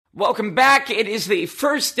Welcome back. It is the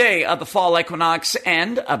first day of the fall equinox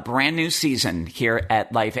and a brand new season here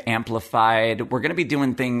at Life Amplified. We're going to be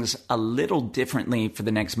doing things a little differently for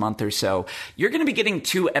the next month or so. You're going to be getting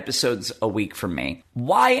 2 episodes a week from me.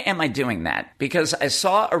 Why am I doing that? Because I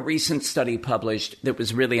saw a recent study published that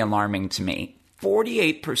was really alarming to me.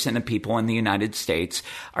 48% of people in the United States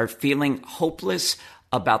are feeling hopeless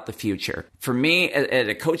about the future. For me, at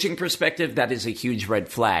a coaching perspective, that is a huge red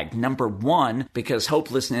flag. Number one, because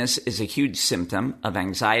hopelessness is a huge symptom of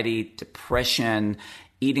anxiety, depression,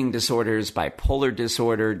 eating disorders, bipolar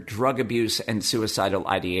disorder, drug abuse, and suicidal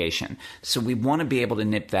ideation. So we want to be able to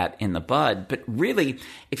nip that in the bud. But really,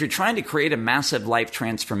 if you're trying to create a massive life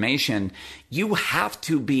transformation, you have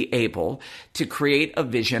to be able to create a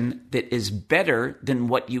vision that is better than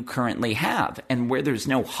what you currently have. And where there's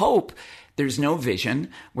no hope, there's no vision.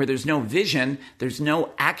 Where there's no vision, there's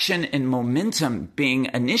no action and momentum being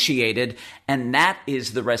initiated. And that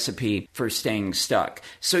is the recipe for staying stuck.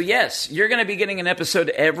 So yes, you're going to be getting an episode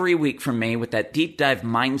every week from me with that deep dive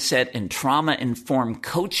mindset and trauma-informed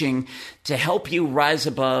coaching to help you rise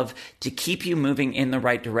above, to keep you moving in the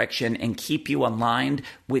right direction and keep you aligned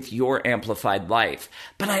with your amplified life.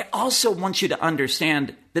 But I also want you to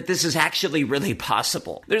understand that this is actually really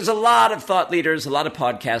possible. There's a lot of thought leaders, a lot of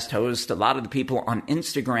podcast hosts, a lot of the people on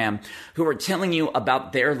Instagram who are telling you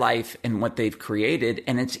about their life and what they've created.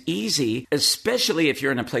 And it's easy, especially if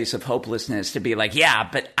you're in a place of hopelessness, to be like, yeah,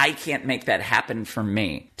 but I can't make that happen for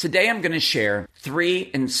me. Today, I'm going to share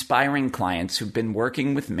 3 inspiring clients who've been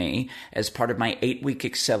working with me as part of my 8-week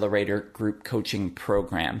accelerator group coaching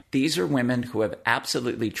program. These are women who have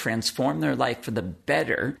absolutely transformed their life for the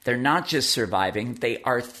better. They're not just surviving, they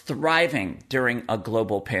are thriving during a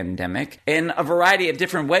global pandemic in a variety of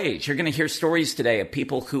different ways. You're going to hear stories today of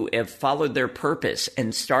people who have followed their purpose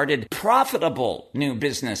and started profitable new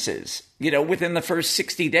businesses. Within the first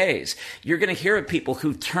 60 days, you're going to hear of people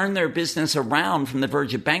who turned their business around from the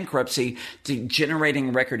verge of bankruptcy to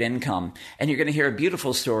generating record income. And you're going to hear a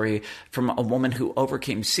beautiful story from a woman who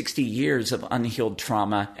overcame 60 years of unhealed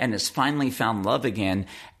trauma and has finally found love again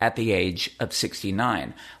at the age of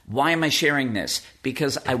 69. Why am I sharing this?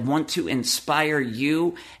 Because I want to inspire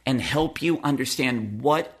you and help you understand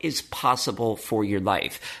what is possible for your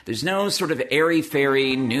life. There's no sort of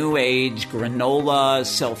airy-fairy, new age, granola,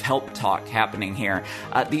 self-help talk happening here.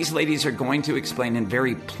 These ladies are going to explain in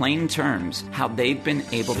very plain terms how they've been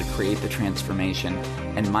able to create the transformation.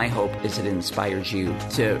 And my hope is it inspires you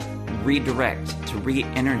to redirect, to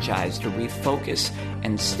re-energize, to refocus,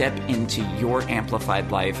 and step into your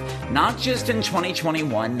amplified life, not just in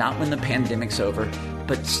 2021, not when the pandemic's over,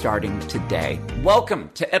 but starting today. Welcome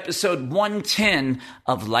to episode 110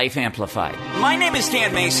 of Life Amplified. My name is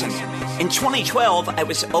Dan Mason. In 2012, I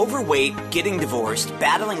was overweight, getting divorced,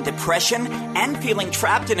 battling depression, and feeling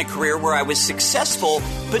trapped in a career where I was successful,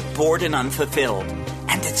 but bored and unfulfilled.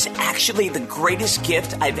 And it's actually the greatest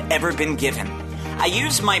gift I've ever been given. I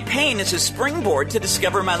used my pain as a springboard to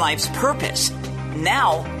discover my life's purpose.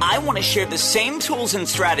 Now, I want to share the same tools and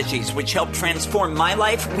strategies which help transform my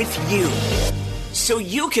life with you, so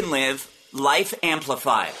you can live Life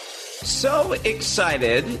Amplified. So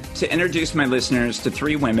excited to introduce my listeners to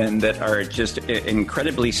 3 women that are just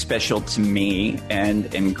incredibly special to me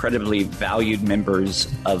and incredibly valued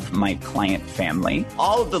members of my client family.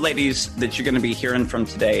 All of the ladies that you're going to be hearing from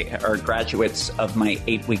today are graduates of my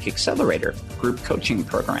 8-week accelerator group coaching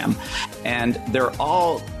program. And they're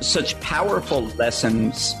all such powerful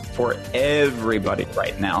lessons for everybody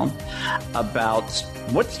right now about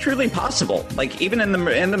what's truly possible. Like even in the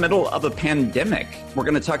middle of a pandemic, we're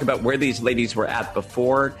going to talk about where these ladies were at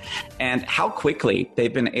before and how quickly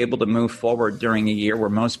they've been able to move forward during a year where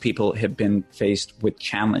most people have been faced with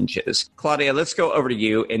challenges. Claudia, let's go over to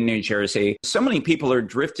you in New Jersey. So many people are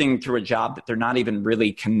drifting through a job that they're not even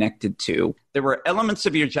really connected to. There were elements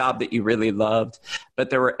of your job that you really loved, but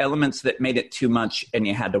there were elements that made it too much and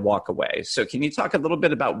you had to walk away. So can you talk a little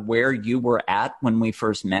bit about where you were at when we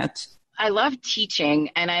first met? I love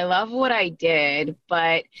teaching and I love what I did,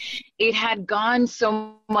 but it had gone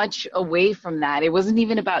so much away from that. It wasn't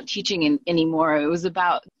even about teaching anymore. It was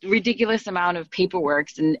about ridiculous amount of paperwork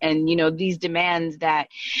and you know, these demands that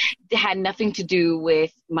had nothing to do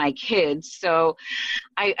with my kids. So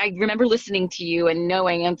I remember listening to you and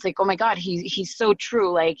knowing, and it's like, oh my God, he's so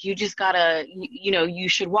true. Like, you just gotta, you know, you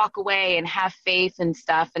should walk away and have faith and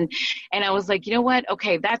stuff. And I was like, you know what?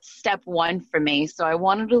 Okay, that's step one for me. So I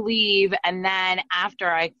wanted to leave. And then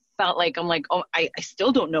after I felt like, I'm like, oh, I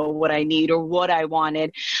still don't know what I need or what I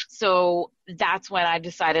wanted. So that's when I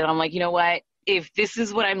decided, I'm like, you know what? If this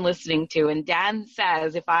is what I'm listening to, and Dan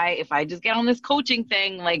says, if I just get on this coaching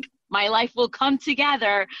thing, like, my life will come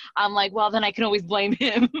together. I'm like, well, then I can always blame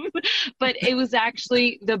him. But it was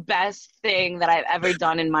actually the best thing that I've ever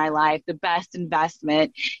done in my life, the best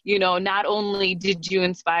investment. Not only did you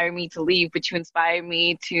inspire me to leave, but you inspired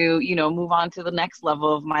me to, move on to the next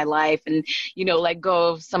level of my life and, let go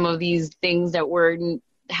of some of these things that were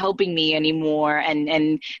helping me anymore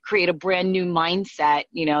and create a brand new mindset,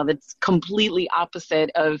 that's completely opposite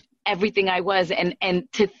of everything I was. And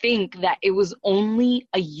to think that it was only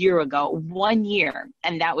a year ago, 1 year,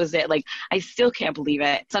 and that was it. Like, I still can't believe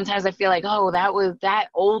it. Sometimes I feel like, oh, that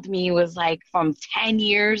old me was like from 10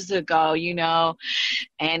 years ago,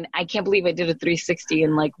 and I can't believe I did a 360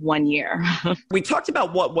 in like 1 year. We talked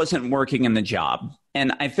about what wasn't working in the job.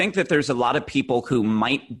 And I think that there's a lot of people who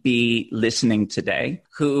might be listening today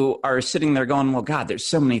who are sitting there going, well, God, there's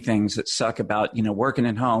so many things that suck about, working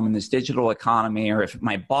at home in this digital economy, or if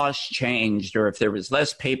my boss changed, or if there was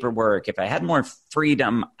less paperwork, if I had more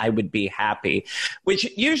freedom, I would be happy, which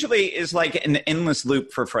usually is like an endless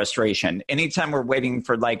loop for frustration. Anytime we're waiting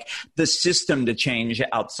for like the system to change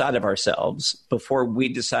outside of ourselves before we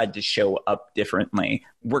decide to show up differently,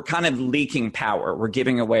 we're kind of leaking power. We're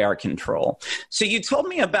giving away our control. So you told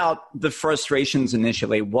me about the frustrations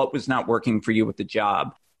initially, what was not working for you with the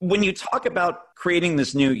job. When you talk about creating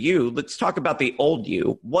this new you, let's talk about the old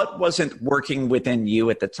you. What wasn't working within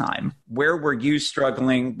you at the time? Where were you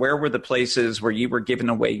struggling? Where were the places where you were giving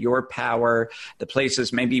away your power? The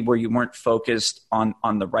places maybe where you weren't focused on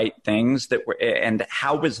the right things and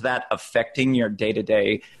how was that affecting your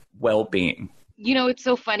day-to-day well-being? It's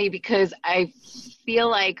so funny because I feel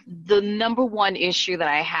like the number one issue that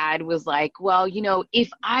I had was like, well, if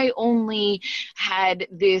I only had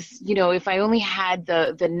this, if I only had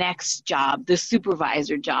the next job, the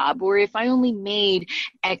supervisor job, or if I only made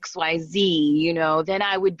XYZ, then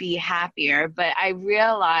I would be happier. But I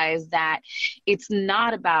realized that it's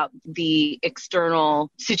not about the external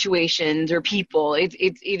situations or people. It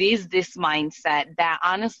is this mindset that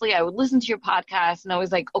honestly, I would listen to your podcast and I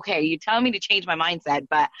was like, okay, you tell me to change my mindset,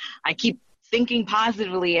 but I keep thinking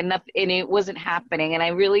positively and it wasn't happening. And I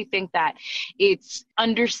really think that it's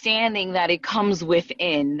understanding that it comes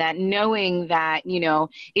within, that knowing that,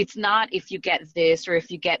 it's not if you get this or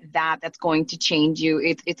if you get that, that's going to change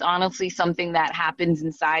you. It's honestly something that happens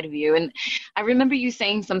inside of you. And I remember you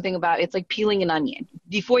saying something about it's like peeling an onion.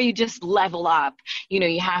 Before you just level up,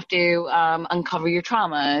 you have to uncover your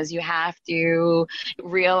traumas. You have to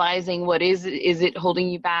realizing what is it holding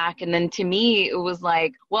you back. And then to me, it was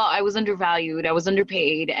like, well, I was undervalued. I was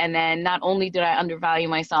underpaid. And then not only did I undervalue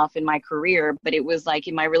myself in my career, but it was like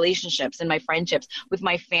in my relationships and my friendships with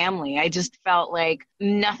my family. I just felt like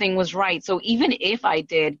nothing was right. So even if I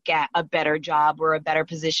did get a better job or a better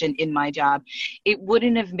position in my job, it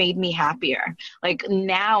wouldn't have made me happier. Like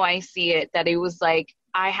now I see it that it was like,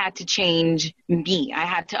 I had to change me. I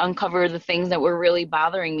had to uncover the things that were really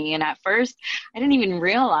bothering me. And at first, I didn't even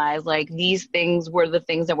realize like these things were the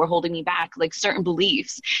things that were holding me back, like certain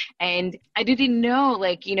beliefs. And I didn't know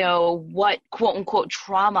like, what quote unquote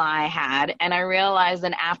trauma I had. And I realized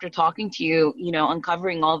then after talking to you,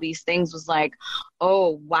 uncovering all these things was like,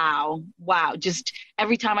 oh, wow. Just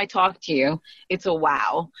every time I talk to you, it's a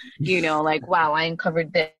wow, like, wow, I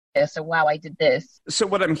uncovered this. So, wow, I did this. So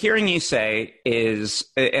what I'm hearing you say is,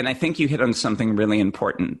 and I think you hit on something really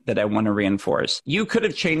important that I want to reinforce. You could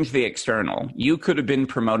have changed the external. You could have been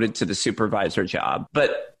promoted to the supervisor job.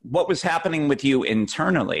 But what was happening with you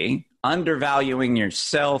internally, undervaluing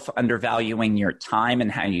yourself, undervaluing your time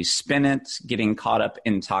and how you spend it, getting caught up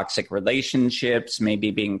in toxic relationships, maybe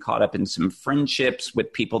being caught up in some friendships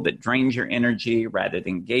with people that drained your energy rather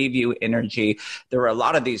than gave you energy. There were a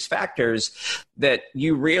lot of these factors that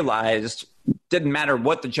you realized didn't matter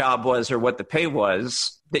what the job was or what the pay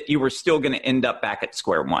was, that you were still going to end up back at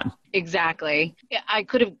square one. Exactly. I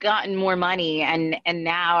could have gotten more money and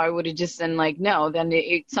now I would have just been like, no, then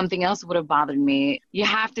something else would have bothered me. You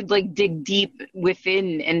have to like dig deep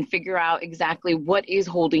within and figure out exactly what is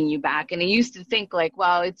holding you back. And I used to think like,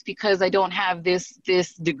 well, it's because I don't have this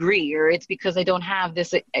degree or it's because I don't have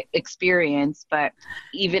this experience. But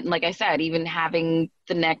even like I said, even having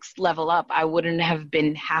the next level up, I wouldn't have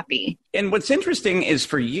been happy. And what's interesting is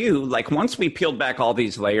for you, like once we peeled back all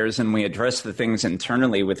these layers and we addressed the things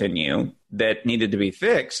internally within you that needed to be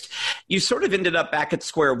fixed, you sort of ended up back at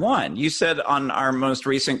square one. You said on our most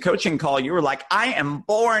recent coaching call, you were like, I am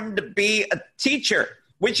born to be a teacher,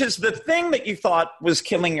 which is the thing that you thought was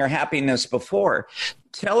killing your happiness before.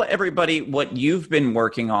 Tell everybody what you've been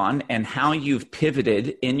working on and how you've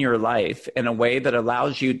pivoted in your life in a way that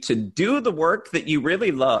allows you to do the work that you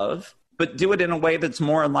really love, but do it in a way that's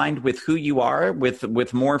more aligned with who you are,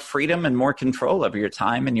 with more freedom and more control over your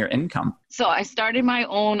time and your income? So I started my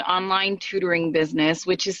own online tutoring business,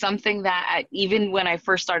 which is something that even when I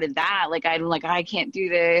first started that, I'm like, I can't do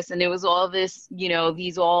this. And it was all this,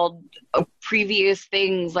 these all previous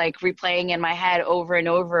things like replaying in my head over and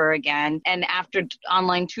over again. And after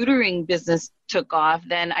online tutoring business took off,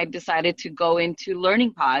 then I decided to go into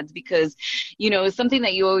learning pods because, it's something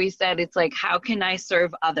that you always said, it's like, how can I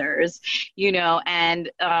serve others? And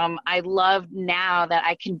I love now that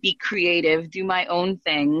I can be creative, do my own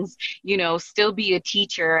things, still be a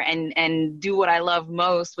teacher and do what I love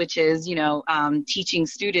most, which is, teaching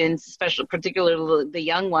students, especially particularly the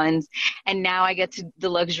young ones. And now I get to the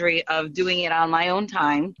luxury of doing it on my own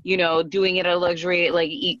time, doing it a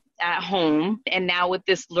luxury, at home. And now with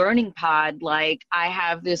this learning pod, I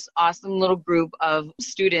have this awesome little group of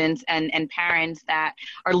students and parents that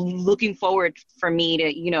are looking forward for me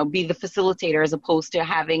to, be the facilitator as opposed to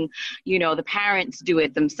having, the parents do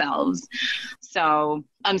it themselves. So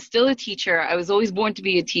I'm still a teacher. I was always born to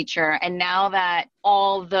be a teacher. And now that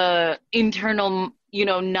all the internal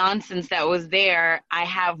nonsense that was there, I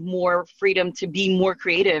have more freedom to be more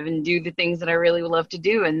creative and do the things that I really love to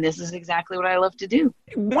do. And this is exactly what I love to do.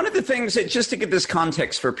 One of the things that, just to give this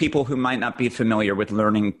context for people who might not be familiar with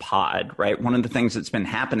Learning Pod, right? One of the things that's been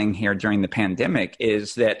happening here during the pandemic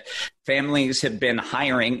is that families have been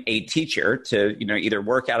hiring a teacher to, either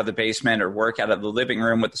work out of the basement or work out of the living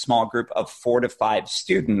room with a small group of 4 to 5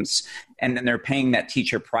 students. And then they're paying that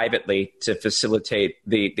teacher privately to facilitate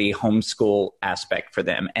the homeschool aspect for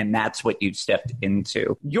them. And that's what you stepped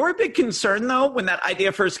into. Your big concern, though, when that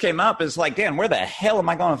idea first came up is like, Dan, where the hell am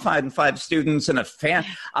I going to find 5 students and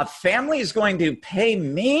a family is going to pay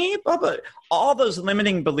me? All those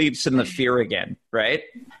limiting beliefs and the fear again, right?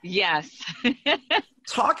 Yes.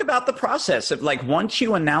 Talk about the process of once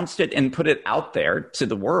you announced it and put it out there to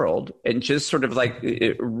the world and just sort of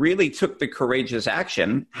it really took the courageous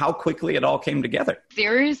action, how quickly it all came together.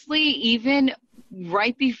 Seriously, even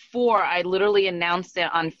right before I literally announced it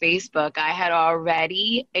on Facebook, I had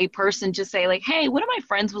already a person just say hey, one of my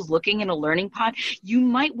friends was looking in a learning pod. You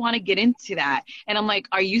might want to get into that. And I'm like,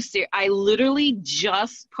 are you serious? I literally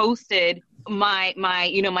just posted my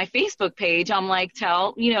Facebook page. I'm like,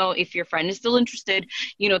 tell, if your friend is still interested,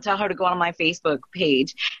 tell her to go on my Facebook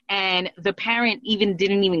page. And the parent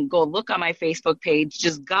didn't even go look on my Facebook page,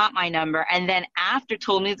 just got my number. And then after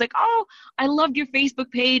told me, it's like, oh, I loved your Facebook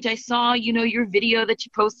page. I saw, your video that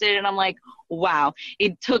you posted. And I'm like, wow,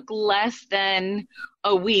 it took less than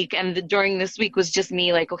a week. And during this week was just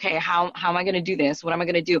me okay, how am I going to do this? What am I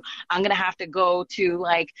going to do? I'm going to have to go to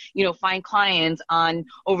find clients on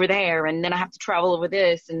over there. And then I have to travel over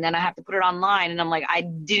this. And then I have to put it online. And I'm like, I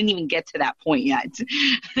didn't even get to that point yet.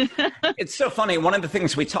 It's so funny. One of the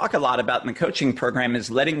things we talk a lot about in the coaching program is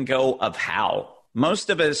letting go of how. Most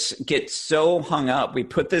of us get so hung up. We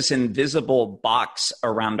put this invisible box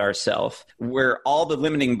around ourselves where all the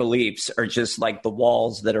limiting beliefs are just like the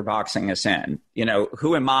walls that are boxing us in.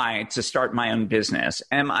 Who am I to start my own business?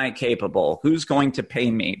 Am I capable? Who's going to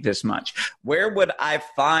pay me this much? Where would I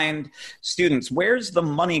find students? Where's the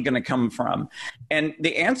money going to come from? And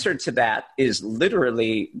the answer to that is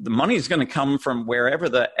literally the money is going to come from wherever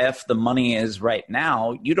the F the money is right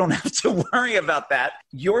now. You don't have to worry about that.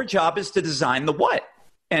 Your job is to design the what.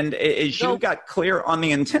 And as you got clear on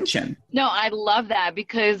the intention. No, I love that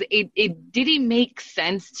because it didn't make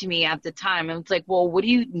sense to me at the time. And it's like, well, what do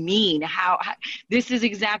you mean? How this is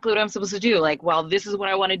exactly what I'm supposed to do. Well, this is what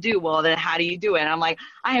I want to do. Well, then how do you do it? And I'm like,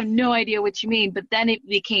 I have no idea what you mean. But then it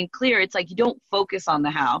became clear. It's like, you don't focus on the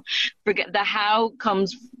how. Forget the how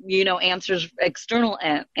comes, answers, external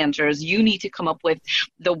answers. You need to come up with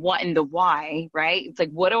the what and the why, right? It's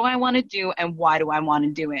like, what do I want to do and why do I want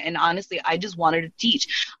to do it? And honestly, I just wanted to teach.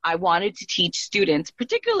 I wanted to teach students,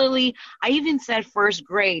 particularly, I even said first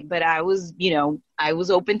grade, but I was, I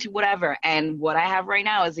was open to whatever. And what I have right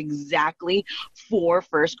now is exactly for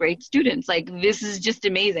first grade students. This is just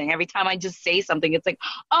amazing. Every time I just say something, it's like,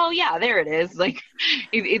 oh yeah, there it is.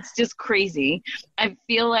 It's just crazy. I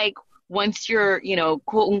feel like once you're,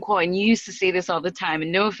 quote unquote, and you used to say this all the time,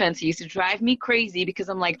 and no offense, it used to drive me crazy because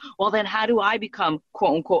I'm like, well, then how do I become,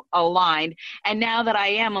 quote unquote, aligned? And now that I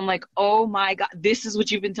am, I'm like, oh my God, this is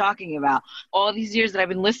what you've been talking about. All these years that I've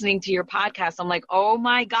been listening to your podcast, I'm like, oh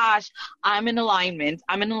my gosh, I'm in alignment.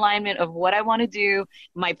 I'm in alignment of what I want to do,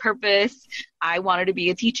 my purpose. I wanted to be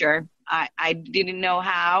a teacher. I didn't know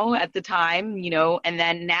how at the time, and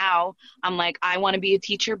then now I'm like, I want to be a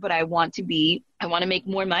teacher, but I want to make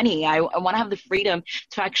more money. I want to have the freedom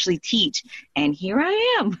to actually teach. And here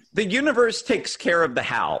I am. The universe takes care of the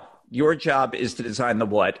how. Your job is to design the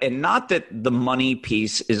what. And not that the money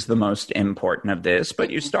piece is the most important of this, but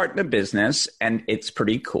you're starting a business and it's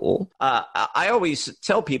pretty cool. I always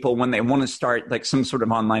tell people when they want to start like some sort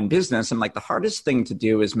of online business, I'm like, the hardest thing to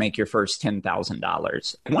do is make your first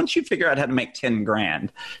 $10,000. Once you figure out how to make 10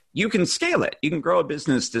 grand, you can scale it. You can grow a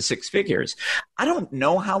business to 6 figures. I don't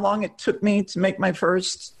know how long it took me to make my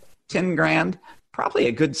first 10 grand. Probably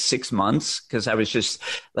a good 6 months, because I was just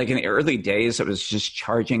like in the early days, I was just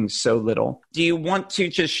charging so little. Do you want to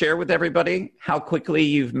just share with everybody how quickly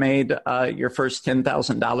you've made your first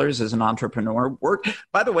 $10,000 as an entrepreneur?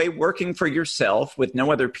 By the way, working for yourself with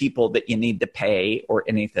no other people that you need to pay or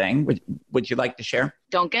anything. Would you like to share?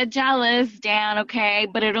 Don't get jealous, Dan, okay?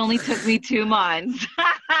 But it only took me 2 months.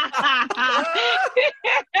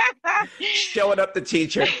 Showing up the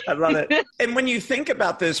teacher. I love it. And when you think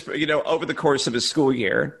about this, over the course of a school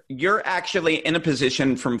year, you're actually in a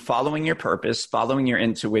position from following your purpose, following your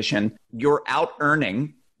intuition, you're out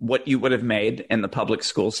earning what you would have made in the public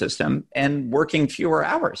school system and working fewer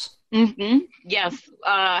hours. Mm-hmm. Yes.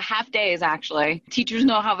 Half days, actually. Teachers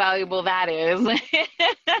know how valuable that is.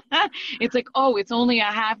 It's like, oh, it's only a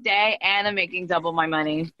half day and I'm making double my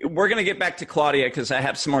money. We're going to get back to Claudia because I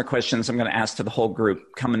have some more questions I'm going to ask to the whole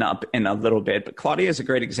group coming up in a little bit. But Claudia is a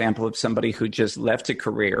great example of somebody who just left a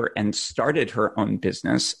career and started her own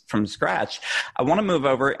business from scratch. I want to move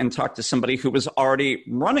over and talk to somebody who was already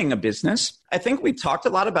running a business. I think we talked a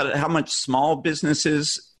lot about it, how much small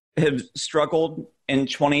businesses have struggled in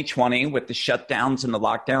 2020 with the shutdowns and the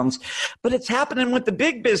lockdowns, but it's happening with the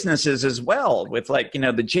big businesses as well, with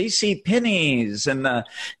the J.C. Penney's and the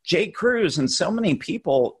J. Crews and so many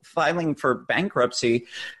people filing for bankruptcy.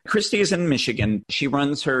 Christy is in Michigan. She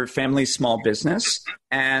runs her family's small business.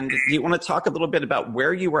 And you want to talk a little bit about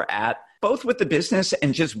where you were at, both with the business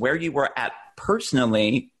and just where you were at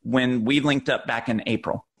personally when we linked up back in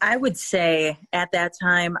April? I would say at that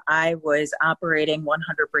time, I was operating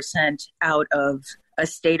 100% out of a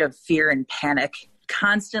state of fear and panic,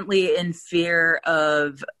 constantly in fear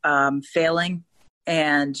of failing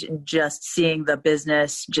and just seeing the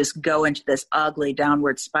business just go into this ugly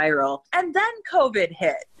downward spiral. And then COVID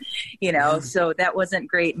hit, so that wasn't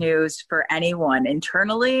great news for anyone.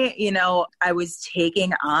 Internally, I was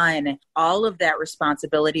taking on all of that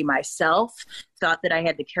responsibility myself, thought that I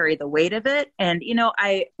had to carry the weight of it. And,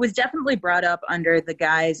 I was definitely brought up under the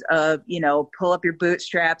guise of, pull up your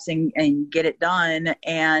bootstraps and get it done.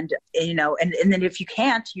 And, and then if you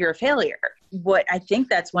can't, you're a failure. What I think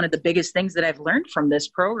that's one of the biggest things that I've learned from this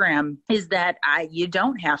program is that you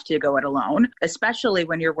don't have to go it alone, especially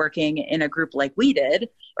when you're working in a group like we did,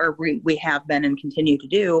 or we have been and continue to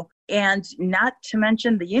do. And not to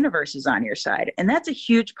mention the universe is on your side. And that's a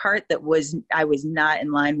huge part that I was not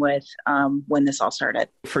in line with when this all started.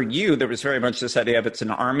 For you, there was very much this idea of it's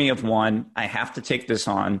an army of one. I have to take this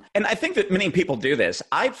on. And I think that many people do this.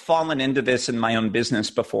 I've fallen into this in my own business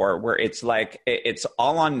before, where it's like, it's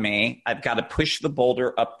all on me. I've got to push the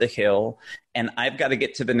boulder up the hill. And I've got to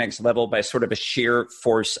get to the next level by sort of a sheer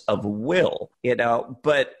force of will,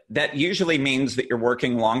 but that usually means that you're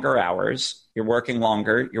working longer hours, you're working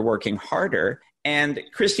longer, you're working harder. And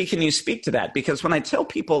Christy, can you speak to that? Because when I tell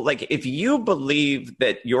people, if you believe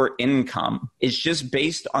that your income is just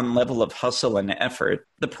based on level of hustle and effort,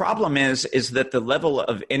 the problem is that the level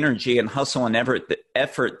of energy and hustle and effort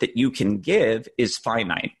that you can give is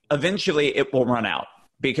finite. Eventually it will run out,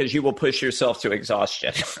 because you will push yourself to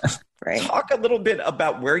exhaustion. Right. Talk a little bit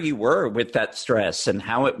about where you were with that stress and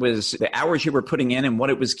how it was, the hours you were putting in and what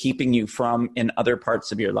it was keeping you from in other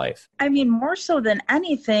parts of your life. I mean, more so than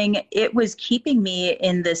anything, it was keeping me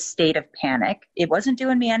in this state of panic. It wasn't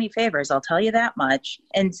doing me any favors, I'll tell you that much.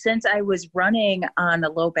 And since I was running on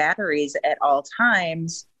low batteries at all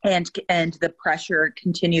times, and the pressure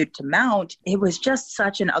continued to mount, it was just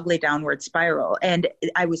such an ugly downward spiral. And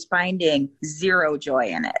I was finding zero joy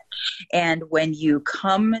in it. And when you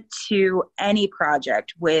come to any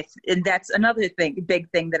project and that's another big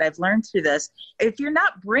thing that I've learned through this, if you're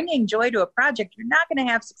not bringing joy to a project, you're not going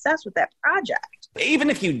to have success with that project. Even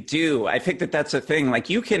if you do, I think that that's a thing.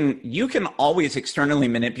 You can always externally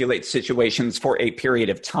manipulate situations for a period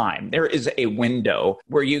of time. There is a window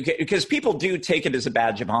where because people do take it as a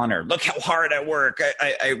badge of honor. Look how hard I work.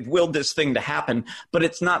 I willed this thing to happen, but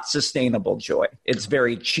it's not sustainable joy. It's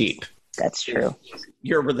very cheap. That's true.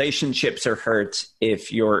 your relationships are hurt,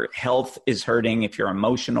 if your health is hurting, if your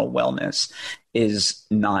emotional wellness is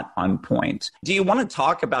not on point. Do you want to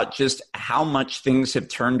talk about just how much things have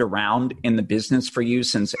turned around in the business for you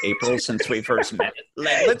since April, since we first met?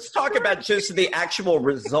 Let's talk about just the actual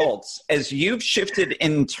results as you've shifted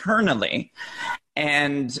internally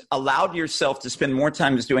and allowed yourself to spend more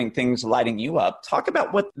time doing things lighting you up. Talk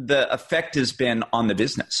about what the effect has been on the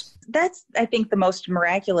business. That's, I think, the most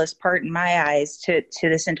miraculous part in my eyes to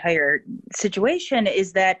this entire situation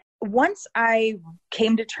is that once I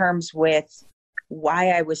came to terms with why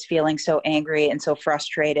I was feeling so angry and so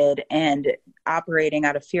frustrated and operating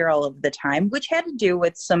out of fear all of the time, which had to do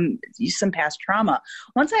with some past trauma.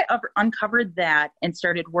 Once I uncovered that and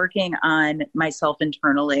started working on myself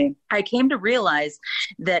internally, I came to realize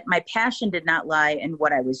that my passion did not lie in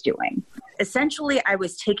what I was doing. Essentially, I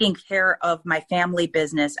was taking care of my family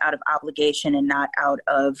business out of obligation and not out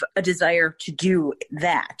of a desire to do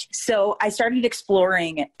that. So I started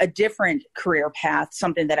exploring a different career path,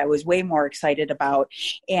 something that I was way more excited about,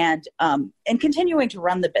 and continuing to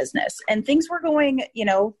run the business. And things were going,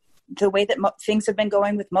 the way that things have been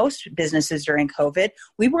going with most businesses during COVID.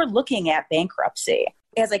 We were looking at bankruptcy.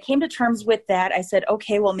 As I came to terms with that, I said,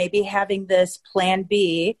 okay, well, maybe having this plan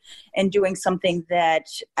B and doing something that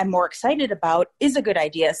I'm more excited about is a good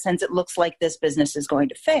idea, since it looks like this business is going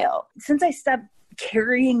to fail. Since I stopped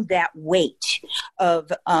carrying that weight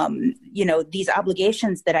of, these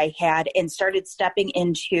obligations that I had and started stepping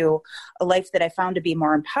into a life that I found to be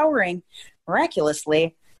more empowering,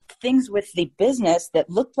 miraculously, things with the business that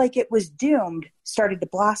looked like it was doomed started to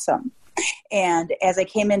blossom. And as I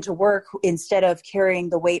came into work, instead of carrying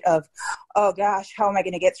the weight of, oh gosh, how am I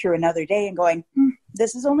going to get through another day, and going,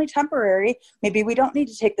 this is only temporary. Maybe we don't need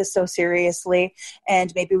to take this so seriously,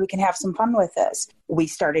 and maybe we can have some fun with this. We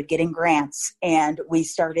started getting grants, and we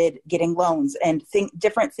started getting loans, and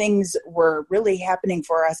different things were really happening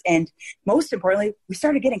for us. And most importantly, we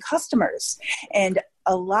started getting customers. And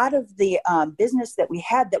a lot of the business that we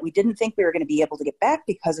had that we didn't think we were going to be able to get back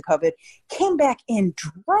because of COVID came back in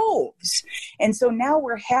droves. And so now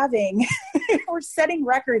we're setting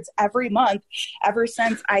records every month ever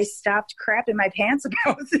since I stopped crapping my pants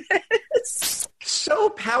about this. So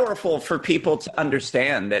powerful for people to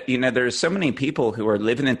understand that, there's so many people who are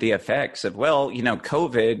living at the effects of,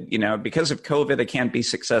 COVID, because of COVID, I can't be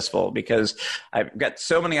successful because I've got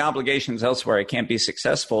so many obligations elsewhere. I can't be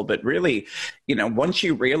successful. But really, once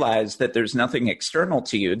you realize that there's nothing external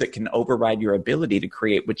to you that can override your ability to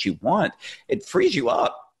create what you want, it frees you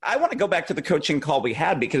up. I want to go back to the coaching call we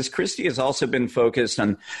had, because Christy has also been focused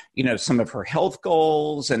on, some of her health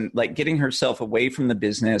goals and like getting herself away from the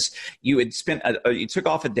business. You had you took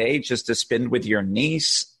off a day just to spend with your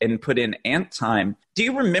niece and put in aunt time. Do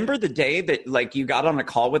you remember the day that you got on a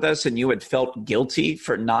call with us and you had felt guilty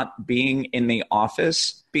for not being in the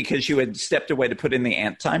office because you had stepped away to put in the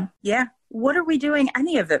aunt time? Yeah. What are we doing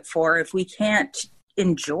any of it for if we can't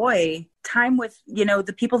enjoy time with,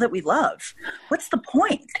 the people that we love? What's the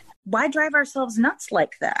point? Why drive ourselves nuts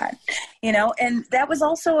like that? And that was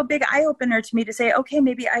also a big eye opener to me to say, okay,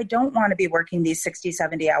 maybe I don't want to be working these 60,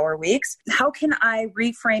 70-hour weeks. How can I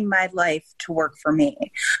reframe my life to work for me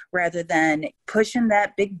rather than pushing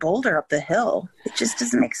that big boulder up the hill? It just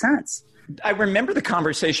doesn't make sense. I remember the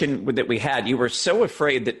conversation that we had. You were so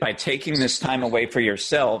afraid that by taking this time away for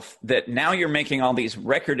yourself, that now you're making all these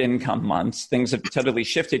record income months. Things have totally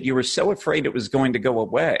shifted. You were so afraid it was going to go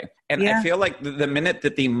away. And I feel like the minute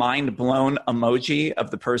that the mind blown emoji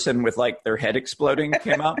of the person with their head exploding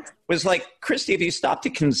came up was like, Christy, have you stopped to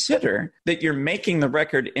consider that you're making the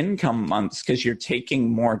record income months because you're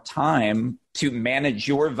taking more time to manage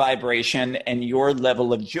your vibration and your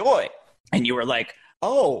level of joy? And you were like,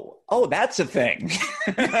 Oh, that's a thing.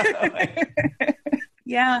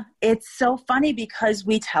 Yeah, it's so funny because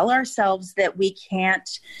we tell ourselves that we can't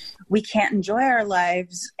enjoy our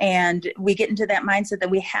lives, and we get into that mindset that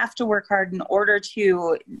we have to work hard in order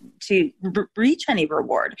to reach any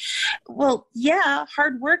reward. Well, yeah,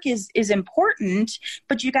 hard work is important,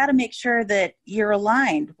 but you got to make sure that you're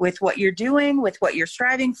aligned with what you're doing, with what you're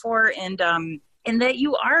striving for, and that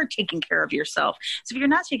you are taking care of yourself. So if you're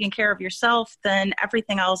not taking care of yourself, then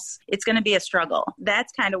everything else, it's going to be a struggle.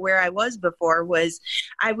 That's kind of where I was before.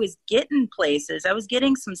 I was getting places, I was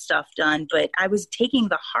getting some stuff done, but I was taking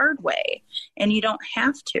the hard way, and you don't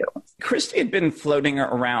have to. Christy had been floating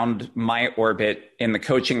around my orbit in the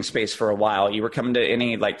coaching space for a while. You were coming to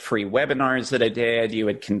any free webinars that I did. You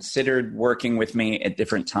had considered working with me at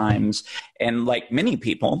different times. And like many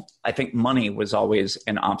people, I think money was always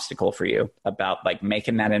an obstacle for you about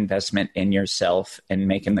making that investment in yourself and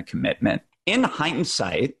making the commitment. In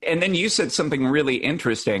hindsight, and then you said something really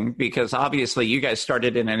interesting, because obviously you guys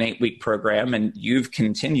started in an 8-week program and you've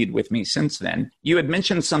continued with me since then. You had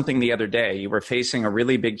mentioned something the other day. You were facing a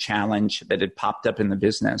really big challenge that had popped up in the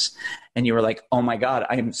business. And you were like, oh my God,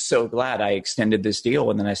 I am so glad I extended this deal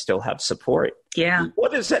and then I still have support. Yeah.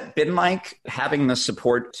 What has that been like, having the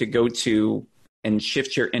support to go to and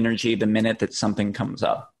shift your energy the minute that something comes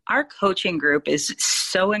up? Our coaching group is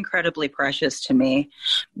so incredibly precious to me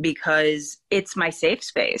because it's my safe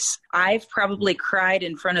space. I've probably cried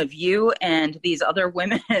in front of you and these other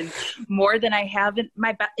women more than I have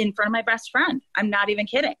in front of my best friend. I'm not even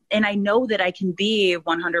kidding. And I know that I can be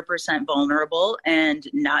 100% vulnerable and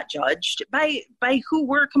not judged by who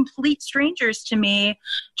were complete strangers to me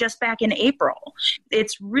just back in April.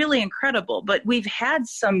 It's really incredible. But we've had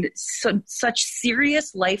some such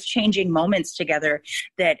serious life-changing moments together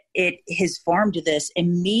that it has formed this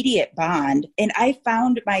immediate bond. And I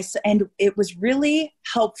found and it was really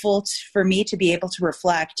helpful for me to be able to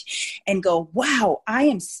reflect and go, wow, I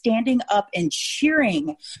am standing up and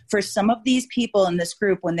cheering for some of these people in this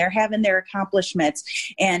group when they're having their accomplishments.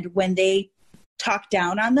 And when they talk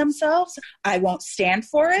down on themselves, I won't stand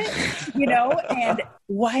for it, and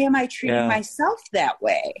why am I treating myself that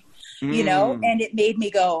way? And it made me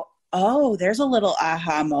go, oh, there's a little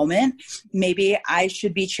aha moment. Maybe I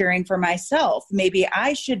should be cheering for myself. Maybe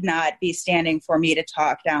I should not be standing for me to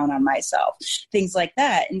talk down on myself, things like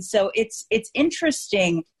that. And so it's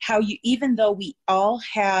interesting how even though we all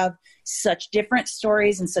have such different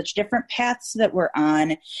stories and such different paths that we're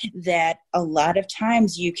on, that a lot of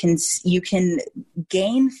times you can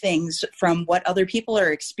gain things from what other people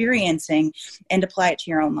are experiencing and apply it to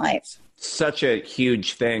your own life. Such a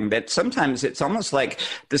huge thing that sometimes it's almost like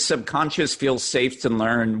the subconscious feels safe to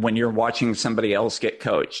learn when you're watching somebody else get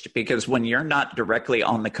coached, because when you're not directly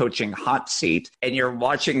on the coaching hot seat and you're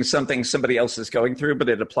watching something somebody else is going through, but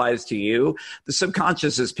it applies to you, the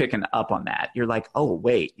subconscious is picking up on that. You're like, oh,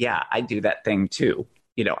 wait, yeah, I do that thing too.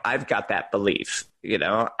 I've got that belief.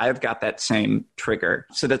 I've got that same trigger.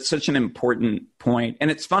 So that's such an important point.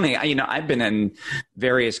 And it's funny, I've been in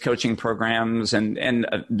various coaching programs and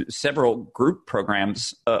several group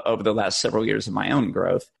programs over the last several years of my own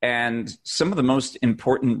growth. And some of the most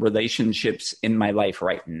important relationships in my life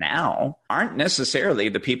right now aren't necessarily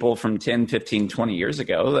the people from 10, 15, 20 years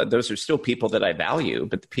ago. Those are still people that I value,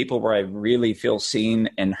 but the people where I really feel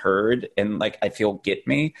seen and heard and like I feel get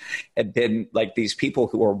me have been like these people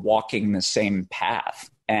who are walking the same path.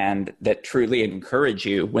 And that truly encourage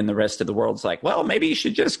you when the rest of the world's like, well, maybe you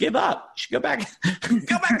should just give up. You should go back to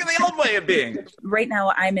the old way of being. Right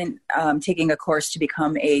now, I'm taking a course to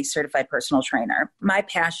become a certified personal trainer. My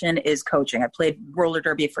passion is coaching. I played roller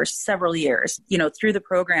derby for several years. Through the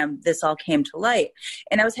program, this all came to light.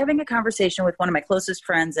 And I was having a conversation with one of my closest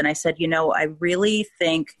friends, and I said, I really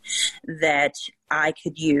think that I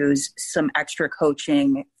could use some extra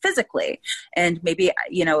coaching physically. And maybe,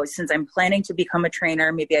 since I'm planning to become a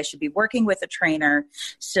trainer, maybe I should be working with a trainer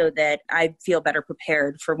so that I feel better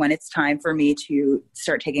prepared for when it's time for me to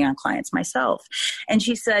start taking on clients myself. And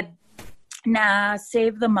she said, nah,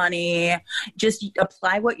 save the money, just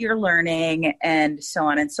apply what you're learning and so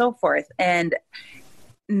on and so forth. And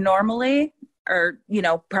normally, or,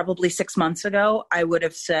 probably 6 months ago, I would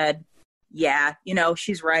have said, yeah,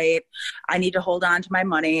 she's right. I need to hold on to my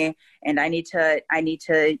money and I need to,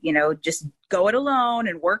 just go it alone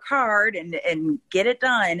and work hard and get it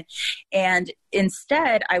done. And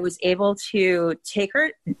instead I was able to take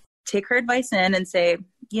her advice in and say,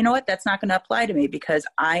 you know what, that's not going to apply to me because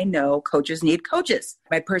I know coaches need coaches.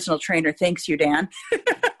 My personal trainer thanks you, Dan.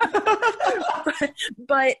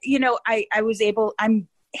 but I'm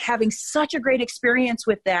having such a great experience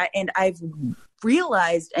with that. And I've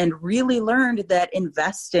realized and really learned that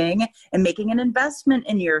investing and making an investment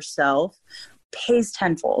in yourself pays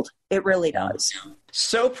tenfold. It really does.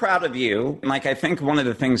 So proud of you. I think one of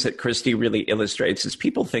the things that Christy really illustrates is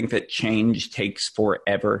people think that change takes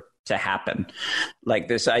forever to happen.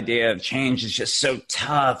 This idea of change is just so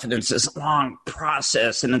tough and it's this long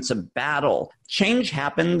process and it's a battle. Change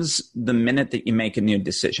happens the minute that you make a new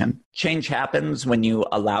decision. Change happens when you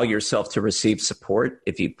allow yourself to receive support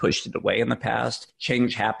if you pushed it away in the past.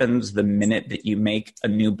 Change happens the minute that you make a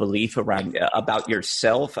new belief about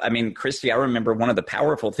yourself. Christy, I remember one of the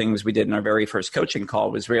powerful things we did in our very first coaching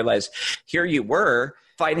call was realize here you were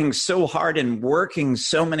fighting so hard and working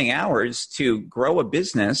so many hours to grow a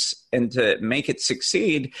business and to make it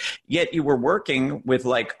succeed, yet you were working with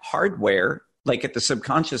hardware, at the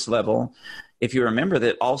subconscious level. if you remember,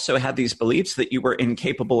 that also had these beliefs that you were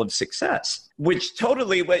incapable of success, which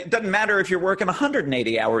totally, it doesn't matter if you're working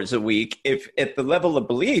 180 hours a week. If at the level of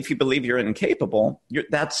belief, you believe you're incapable,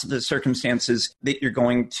 that's the circumstances that you're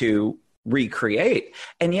going to recreate.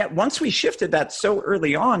 And yet once we shifted that so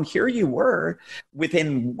early on, here you were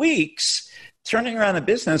within weeks turning around a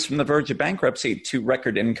business from the verge of bankruptcy to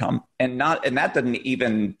record income, and that doesn't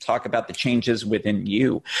even talk about the changes within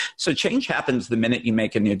you. So change happens the minute you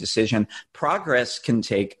make a new decision. Progress can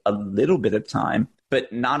take a little bit of time,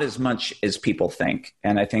 but not as much as people think.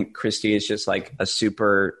 And I think Christy is just like a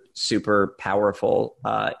super, super powerful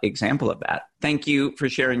example of that. Thank you for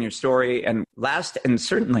sharing your story. And last and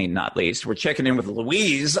certainly not least, we're checking in with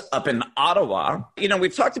Louise up in Ottawa.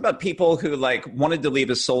 We've talked about people who wanted to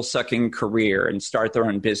leave a soul-sucking career and start their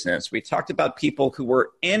own business. We talked about people who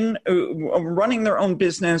were running their own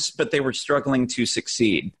business, but they were struggling to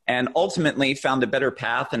succeed and ultimately found a better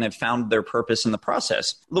path and have found their purpose in the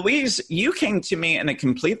process. Louise, you came to me in a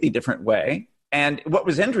completely different way. And what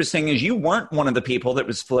was interesting is you weren't one of the people that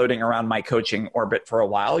was floating around my coaching orbit for a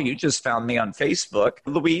while. You just found me on Facebook.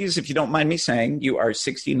 Louise, if you don't mind me saying, you are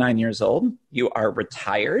 69 years old. You are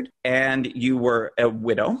retired and you were a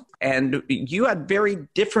widow, and you had very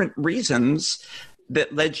different reasons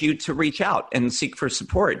that led you to reach out and seek for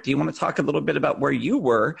support. Do you want to talk a little bit about where you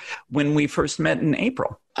were when we first met in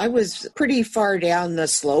April? I was pretty far down the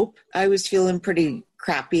slope. I was feeling pretty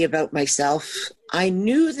crappy about myself. I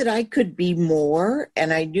knew that I could be more,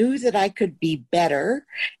 and I knew that I could be better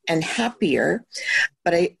and happier,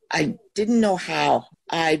 but I didn't know how.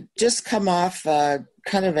 I'd just come off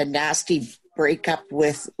kind of a nasty breakup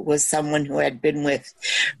with someone who I'd been with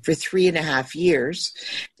for 3.5 years.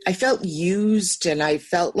 I felt used, and I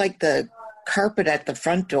felt like the carpet at the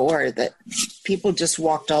front door, that people just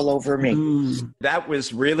walked all over me. That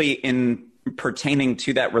was really pertaining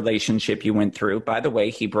to that relationship you went through. By the way,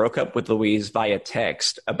 he broke up with Louise via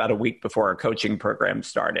text about a week before our coaching program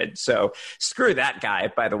started. So screw that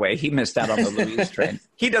guy, by the way. He missed out on the Louise train.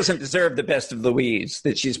 He doesn't deserve the best of Louise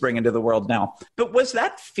that she's bringing to the world now. But was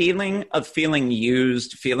that feeling of feeling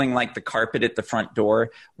used, feeling like the carpet at the front door,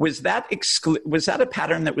 was that a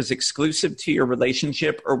pattern that was exclusive to your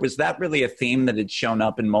relationship, or was that really a theme that had shown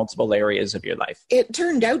up in multiple areas of your life? It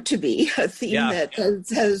turned out to be a theme that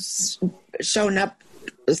has shown up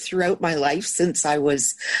throughout my life since I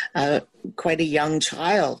was quite a young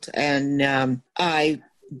child. And I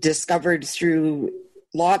discovered through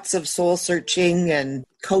lots of soul searching and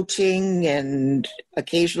coaching and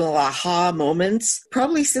occasional aha moments,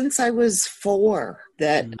 probably since I was 4,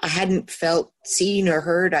 that I hadn't felt seen or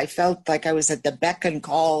heard. I felt like I was at the beck and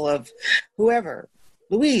call of whoever.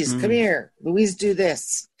 Louise, come here. Louise, do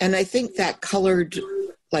this. And I think that colored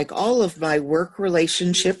like all of my work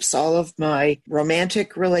relationships, all of my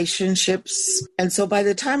romantic relationships. And so by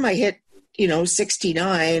the time I hit,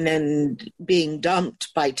 69 and being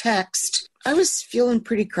dumped by text, I was feeling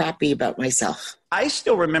pretty crappy about myself. I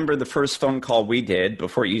still remember the first phone call we did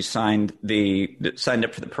before you signed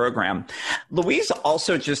up for the program. Louise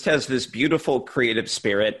also just has this beautiful creative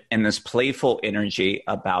spirit and this playful energy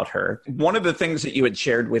about her. One of the things that you had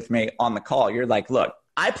shared with me on the call, you're like, look,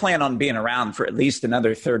 I plan on being around for at least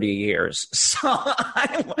another 30 years. So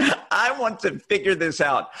I want to figure this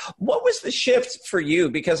out. What was the shift for you?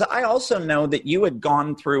 Because I also know that you had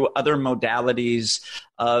gone through other modalities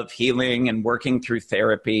of healing and working through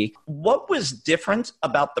therapy. What was different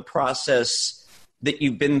about the process that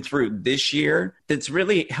you've been through this year that's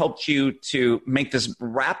really helped you to make this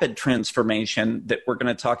rapid transformation that we're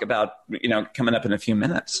going to talk about, coming up in a few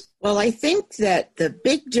minutes? Well, I think that the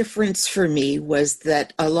big difference for me was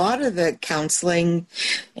that a lot of the counseling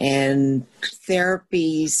and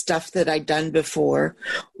therapy stuff that I'd done before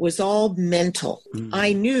was all mental.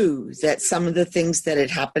 I knew that some of the things that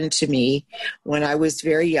had happened to me when I was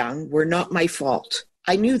very young were not my fault.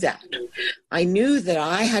 I knew that. I knew that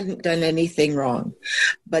I hadn't done anything wrong,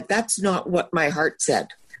 but that's not what my heart said.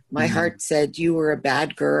 My heart said, you were a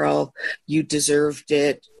bad girl. You deserved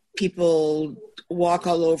it. People walk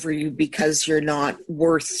all over you because you're not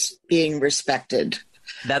worth being respected.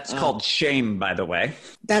 That's called shame, by the way.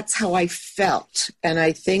 That's how I felt. And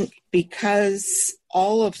I think because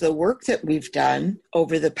all of the work that we've done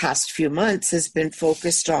over the past few months has been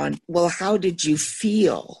focused on, well, how did you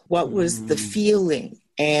feel? What was the feeling?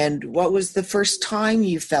 And what was the first time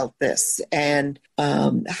you felt this? And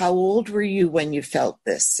how old were you when you felt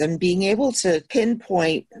this? And being able to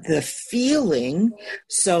pinpoint the feeling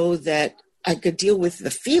so that I could deal with the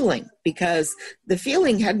feeling, because the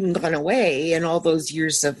feeling hadn't gone away in all those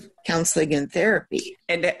years of counseling and therapy.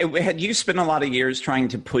 And had you spent a lot of years trying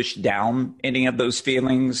to push down any of those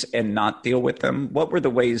feelings and not deal with them? What were the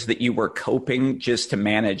ways that you were coping just to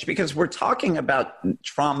manage? Because we're talking about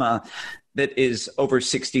trauma that is over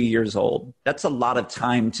 60 years old. That's a lot of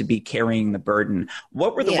time to be carrying the burden.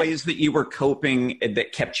 What were the ways that you were coping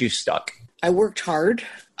that kept you stuck? I worked hard.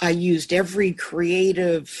 I used every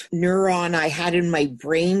creative neuron I had in my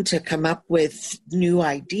brain to come up with new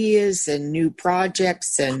ideas and new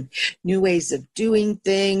projects and new ways of doing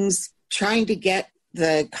things, trying to get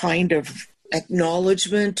the kind of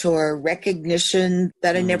acknowledgement or recognition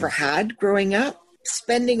that I never had growing up.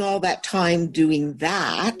 Spending all that time doing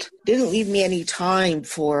that didn't leave me any time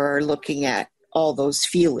for looking at all those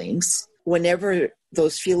feelings. Whenever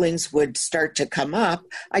those feelings would start to come up,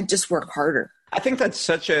 I'd just work harder. I think that's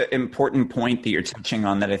such an important point that you're touching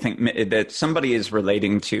on, that I think that somebody is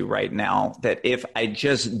relating to right now, that if I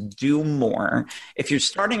just do more, if you're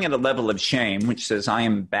starting at a level of shame, which says I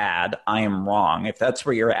am bad, I am wrong, if that's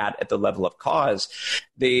where you're at the level of cause,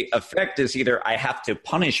 the effect is either I have to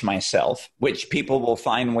punish myself, which people will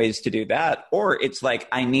find ways to do that, or it's like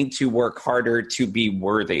I need to work harder to be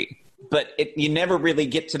worthy. But you never really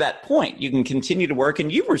get to that point. You can continue to work,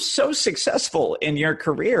 and you were so successful in your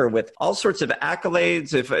career with all sorts of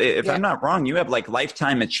accolades. If I'm not wrong, you have like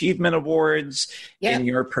lifetime achievement awards in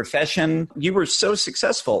your profession. You were so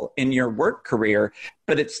successful in your work career,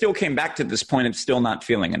 but it still came back to this point of still not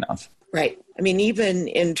feeling enough. Right. I mean, even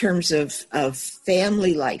in terms of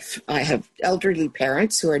family life, I have elderly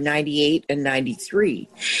parents who are 98 and 93.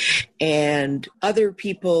 And other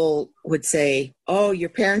people would say, oh, your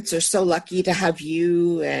parents are so lucky to have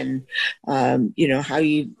you, and, how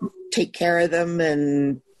you take care of them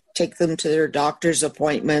and take them to their doctor's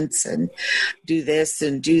appointments and do this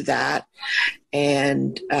and do that.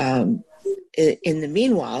 And in the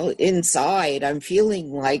meanwhile, inside, I'm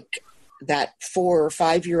feeling like that 4 or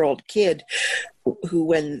 5 year old kid who,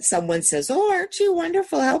 when someone says, oh, aren't you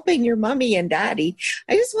wonderful helping your mommy and daddy?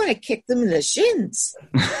 I just want to kick them in the shins.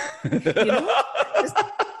 Just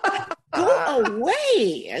go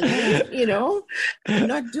away. And, I'm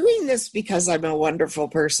not doing this because I'm a wonderful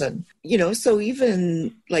person. So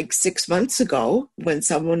even like 6 months ago, when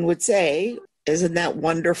someone would say, isn't that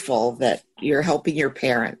wonderful that you're helping your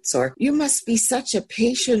parents? Or you must be such a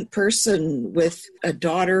patient person with a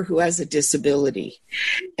daughter who has a disability.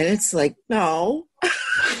 And it's like, no.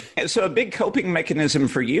 And so a big coping mechanism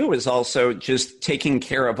for you is also just taking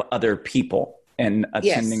care of other people and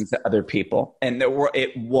attending to other people. And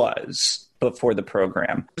it was before the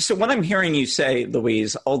program. So what I'm hearing you say,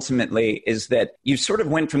 Louise, ultimately is that you sort of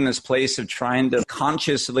went from this place of trying to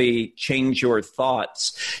consciously change your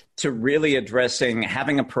thoughts to really addressing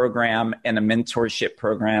having a program and a mentorship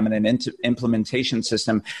program and an implementation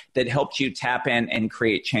system that helped you tap in and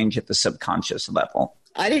create change at the subconscious level.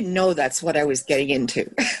 I didn't know that's what I was getting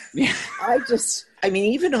into. Yeah.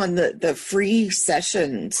 Even on the free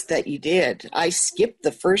sessions that you did, I skipped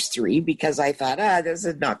the first 3 because I thought, this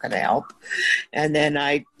is not going to help. And then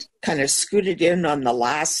I kind of scooted in on the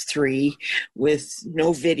last 3 with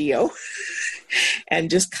no video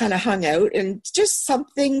and just kind of hung out, and just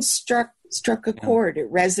something struck a chord.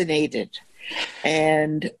 It resonated.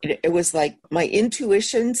 And it was like my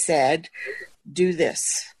intuition said, do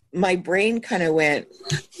this. My brain kind of went,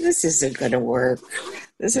 this isn't going to work.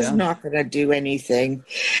 This is not going to do anything.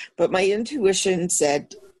 But my intuition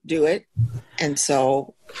said, do it. And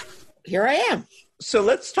so here I am. So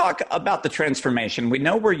let's talk about the transformation. We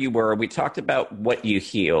know where you were. We talked about what you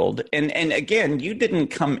healed. And again, you didn't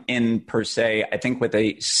come in per se, I think, with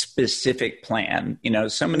a specific plan.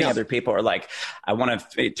 So many other people are like, I want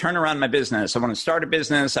to turn around my business. I want to start a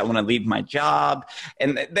business. I want to leave my job.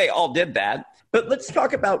 And they all did that. But let's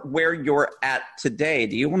talk about where you're at today.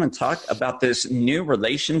 Do you want to talk about this new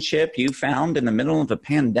relationship you found in the middle of a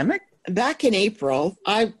pandemic? Back in April,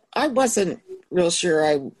 I wasn't real sure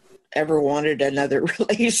I ever wanted another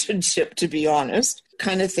relationship, to be honest.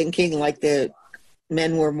 Kind of thinking like the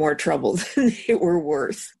men were more trouble than they were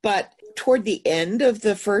worth. But toward the end of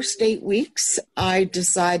the first 8 weeks, I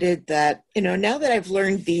decided that, now that I've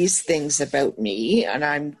learned these things about me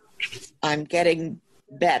and I'm getting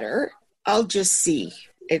better, I'll just see.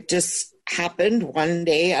 It just happened one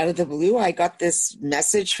day out of the blue. I got this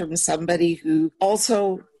message from somebody who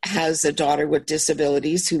also has a daughter with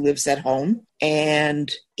disabilities who lives at home.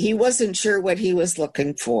 And he wasn't sure what he was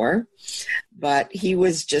looking for, but he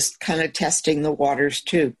was just kind of testing the waters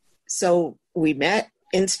too. So we met,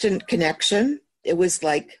 instant connection. It was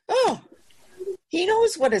like, oh, He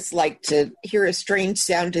knows what it's like to hear a strange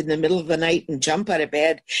sound in the middle of the night and jump out of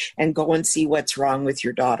bed and go and see what's wrong with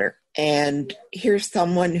your daughter. And here's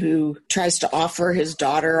someone who tries to offer his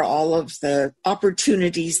daughter all of the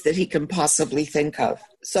opportunities that he can possibly think of.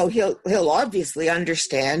 So he'll obviously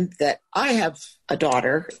understand that I have a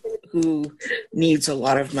daughter who needs a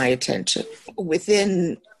lot of my attention.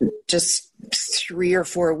 Within just 3 or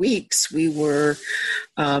 4 weeks, we were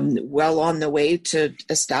well on the way to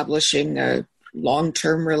establishing a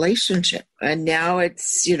long-term relationship. And now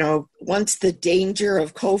it's, once the danger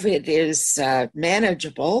of COVID is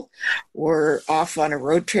manageable, we're off on a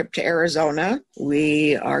road trip to Arizona.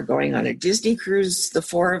 We are going on a Disney cruise, the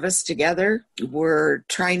 4 of us together. We're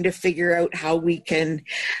trying to figure out how we can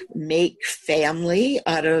make family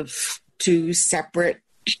out of 2 separate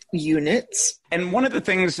units. And one of the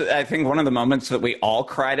things, I think one of the moments that we all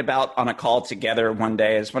cried about on a call together one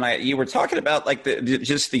day is when you were talking about like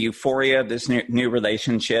just the euphoria of this new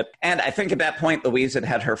relationship. And I think at that point, Louise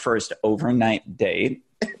had her first overnight date,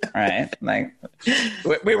 right? Like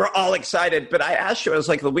we were all excited, but I asked you, I was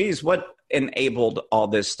like, Louise, what enabled all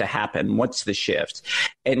this to happen? What's the shift?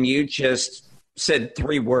 And you just said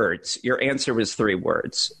 3 words. Your answer was 3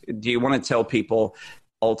 words. Do you want to tell people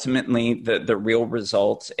ultimately the real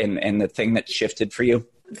result and the thing that shifted for you?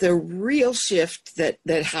 The real shift that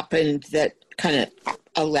happened that kind of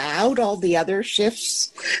allowed all the other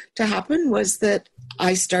shifts to happen was that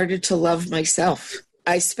I started to love myself.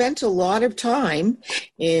 I spent a lot of time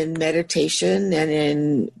in meditation and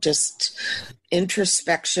in just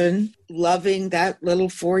introspection, loving that little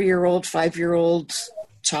 4-year-old, 5-year-old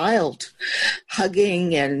child,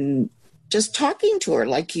 hugging and just talking to her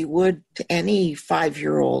like you would to any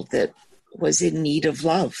 5-year-old that was in need of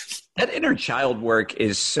love. That inner child work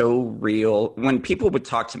is so real. When people would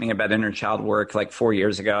talk to me about inner child work like 4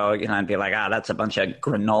 years ago, I'd be like, that's a bunch of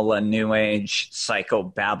granola, new age,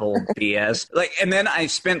 psychobabble BS. And then I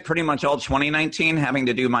spent pretty much all 2019 having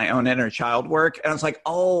to do my own inner child work. And I was like,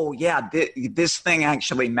 oh yeah, this thing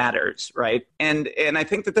actually matters, right? And I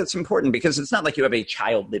think that that's important because it's not like you have a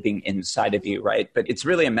child living inside of you, right? But it's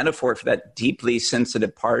really a metaphor for that deeply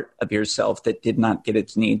sensitive part of yourself that did not get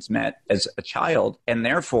its needs met as a child. And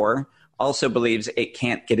therefore, also believes it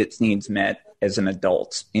can't get its needs met as an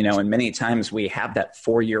adult, and many times we have that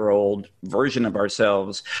 4-year-old version of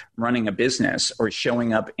ourselves running a business or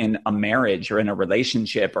showing up in a marriage or in a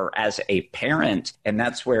relationship or as a parent. And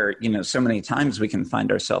that's where, so many times we can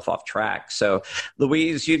find ourselves off track. So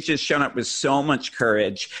Louise, you've just shown up with so much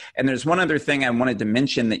courage. And there's one other thing I wanted to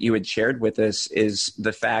mention that you had shared with us is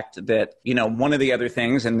the fact that, one of the other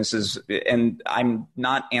things, and I'm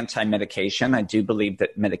not anti-medication. I do believe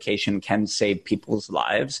that medication can save people's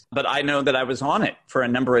lives, but I know that I was on it for a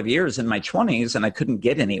number of years in my 20s and I couldn't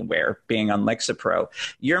get anywhere being on Lexapro.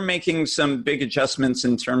 You're making some big adjustments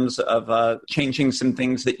in terms of changing some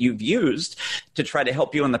things that you've used to try to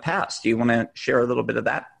help you in the past. Do you want to share a little bit of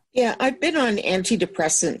that? Yeah, I've been on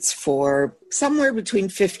antidepressants for somewhere between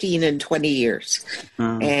 15 and 20 years.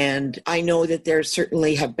 And I know that there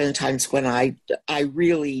certainly have been times when I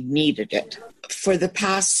really needed it. For the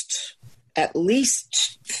past at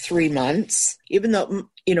least 3 months, even though,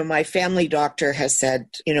 my family doctor has said,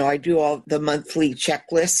 I do all the monthly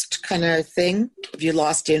checklist kind of thing. If you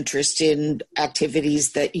lost interest in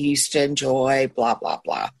activities that you used to enjoy, blah, blah,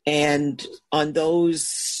 blah. And on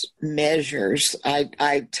those measures,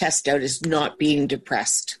 I test out as not being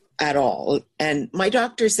depressed at all. And my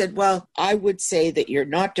doctor said, well, I would say that you're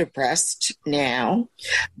not depressed now,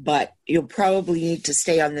 but you'll probably need to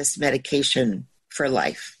stay on this medication for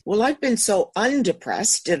life. Well, I've been so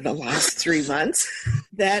undepressed in the last 3 months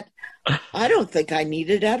that I don't think I need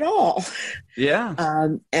it at all. Yeah.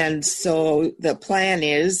 And so the plan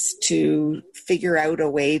is to figure out a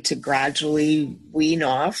way to gradually wean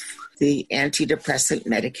off the antidepressant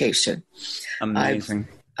medication. Amazing.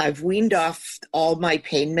 I've weaned off all my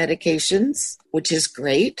pain medications, which is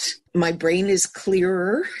great. My brain is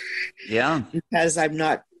clearer. Yeah. Because I'm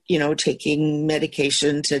not, taking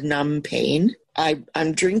medication to numb pain.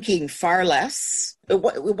 I'm drinking far less. It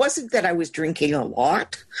wasn't that I was drinking a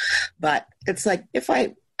lot, but it's like if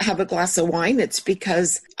I have a glass of wine, it's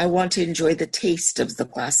because I want to enjoy the taste of the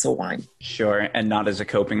glass of wine. Sure, and not as a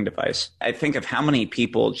coping device. I think of how many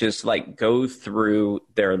people just go through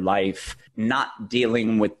their life not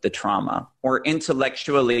dealing with the trauma or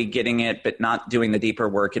intellectually getting it, but not doing the deeper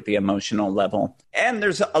work at the emotional level. And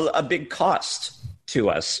there's a big cost to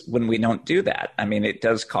us when we don't do that. I mean, it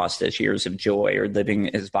does cost us years of joy or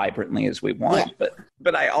living as vibrantly as we want. Yeah.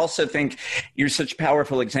 But I also think you're such a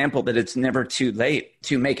powerful example that it's never too late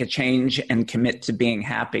to make a change and commit to being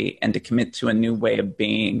happy and to commit to a new way of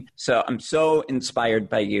being. So I'm so inspired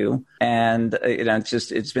by you. And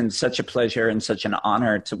it's been such a pleasure and such an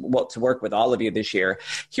honor to work with all of you this year.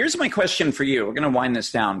 Here's my question for you. We're going to wind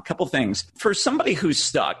this down. A couple things. For somebody who's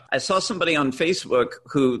stuck, I saw somebody on Facebook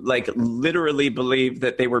who literally believed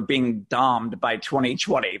that they were being domed by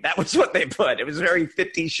 2020. That was what they put. It was very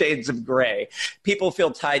 50 Shades of Gray. People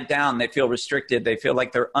feel tied down. They feel restricted. They feel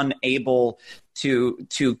like they're unable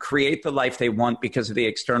to create the life they want because of the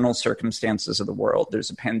external circumstances of the world. There's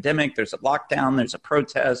a pandemic, there's a lockdown, there's a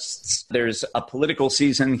protests, there's a political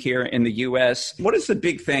season here in the US. What is the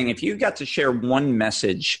big thing? If you got to share one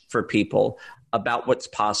message for people about what's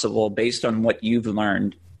possible based on what you've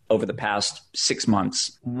learned over the past 6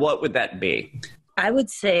 months, what would that be? I would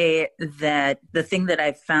say that the thing that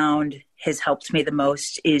I've found has helped me the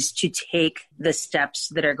most is to take the steps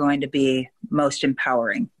that are going to be most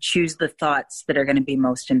empowering. Choose the thoughts that are going to be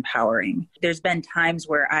most empowering. There's been times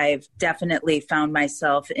where I've definitely found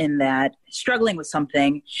myself in that struggling with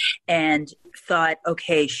something and thought,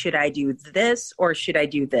 okay, should I do this or should I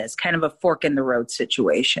do this? Kind of a fork in the road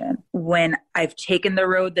situation. When I've taken the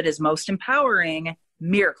road that is most empowering,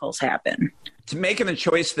 miracles happen. To making a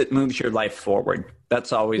choice that moves your life forward.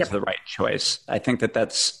 That's always the right choice. I think that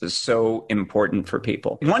that's so important for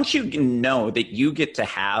people. Once you know that you get to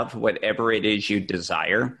have whatever it is you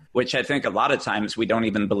desire, which I think a lot of times we don't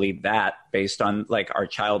even believe that based on our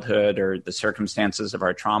childhood or the circumstances of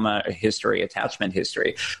our trauma history, attachment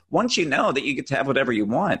history. Once you know that you get to have whatever you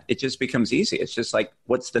want, it just becomes easy. It's just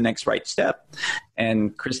what's the next right step?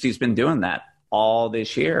 And Christy's been doing that all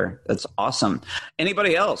this year. That's awesome.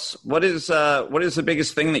 Anybody else? What is the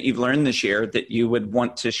biggest thing that you've learned this year that you would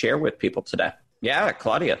want to share with people today? Yeah,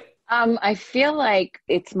 Claudia. I feel like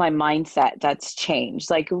it's my mindset that's changed,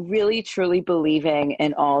 really truly believing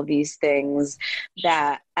in all these things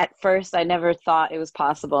that at first I never thought it was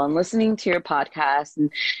possible. And listening to your podcast and,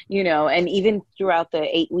 and even throughout the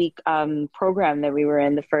 8-week program that we were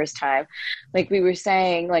in the first time, we were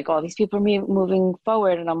saying, all these people are moving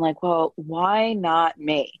forward. And I'm like, well, why not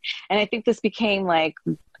me? And I think this became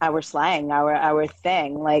our slang, our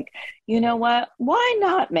thing. You know what? Why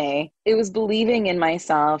not me? It was believing in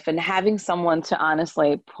myself and having someone to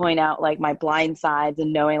honestly point out my blind sides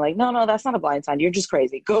and knowing no, that's not a blind side. You're just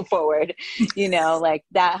crazy. Go forward.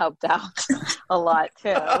 That helped out a lot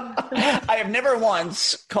too. I have never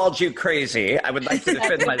once called you crazy. I would like to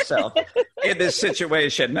defend myself in this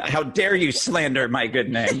situation. How dare you slander my good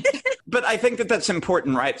name? But I think that that's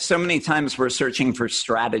important, right? So many times we're searching for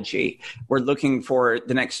strategy. We're looking for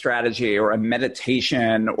the next strategy or a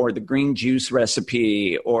meditation or the green juice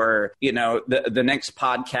recipe or, the next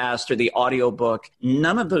podcast or the audiobook.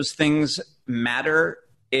 None of those things matter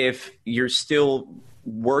if you're still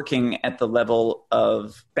working at the level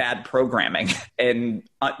of bad programming and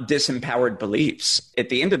disempowered beliefs. At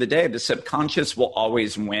the end of the day, the subconscious will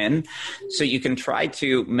always win. So you can try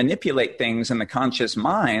to manipulate things in the conscious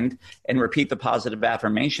mind and repeat the positive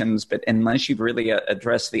affirmations, but unless you've really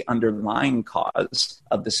addressed the underlying cause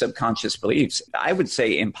of the subconscious beliefs, I would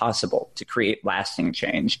say impossible to create lasting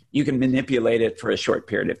change. You can manipulate it for a short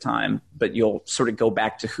period of time, but you'll sort of go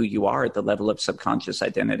back to who you are at the level of subconscious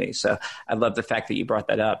identity. So I love the fact that you brought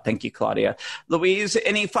that up. Thank you, Claudia. Louise,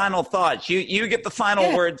 any final thoughts? You get the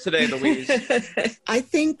final word today, Louise. I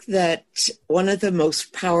think that one of the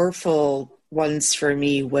most powerful ones for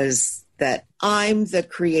me was that I'm the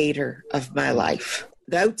creator of my life.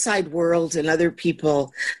 The outside world and other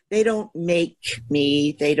people, they don't make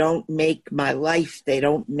me. They don't make my life. They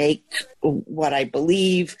don't make what I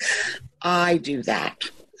believe. I do that.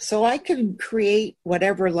 So I can create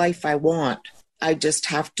whatever life I want. I just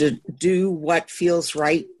have to do what feels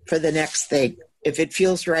right for the next thing. If it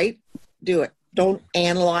feels right, do it. Don't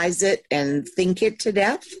analyze it and think it to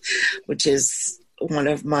death, which is one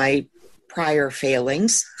of my prior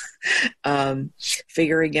failings.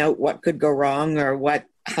 Figuring out what could go wrong or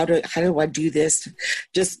how do I do this?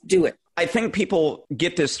 Just do it. I think people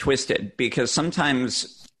get this twisted because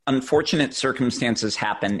sometimes unfortunate circumstances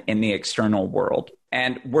happen in the external world,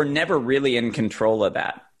 and we're never really in control of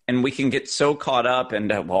that. And we can get so caught up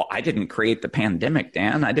in, I didn't create the pandemic,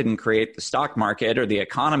 Dan. I didn't create the stock market or the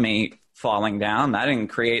economy falling down. I didn't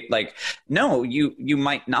create no, you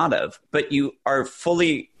might not have, but you are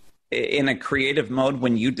fully in a creative mode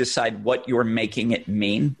when you decide what you're making it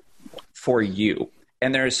mean for you.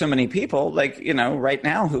 And there are so many people like, right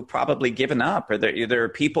now who probably given up, or there are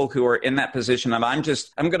people who are in that position of, I'm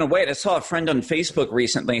going to wait. I saw a friend on Facebook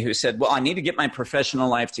recently who said, well, I need to get my professional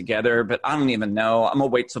life together, but I don't even know. I'm going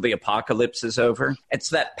to wait till the apocalypse is over. It's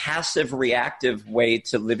that passive reactive way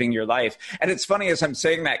to living your life. And it's funny, as I'm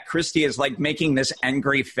saying that, Christy is like making this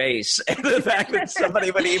angry face at the fact that somebody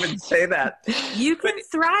would even say that. You can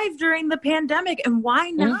thrive during the pandemic, and why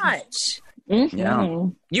not? Mm-hmm. Yeah.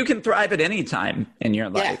 You can thrive at any time in your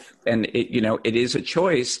life. Yeah. And it is a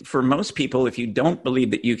choice for most people. If you don't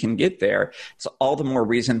believe that you can get there, it's all the more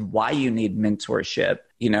reason why you need mentorship,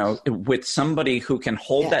 with somebody who can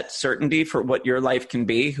hold that certainty for what your life can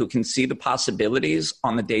be, who can see the possibilities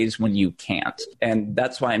on the days when you can't. And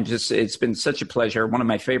that's why it's been such a pleasure. One of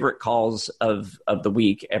my favorite calls of the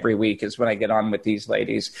week, every week, is when I get on with these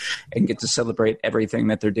ladies and get to celebrate everything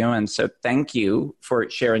that they're doing. So thank you for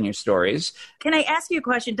sharing your stories. Can I ask you a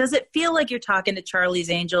question? Does it feel like you're talking to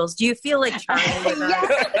Charlie's Angels? Do you feel like Charlie?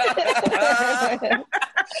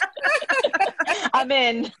 I'm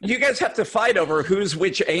in. You guys have to fight over who's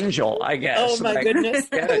which angel, I guess. Oh, my goodness.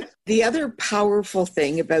 The other powerful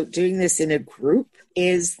thing about doing this in a group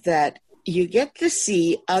is that you get to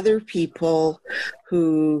see other people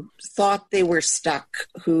who thought they were stuck,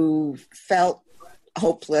 who felt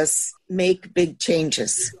hopeless, make big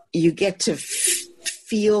changes. You get to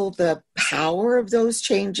feel the power of those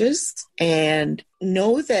changes and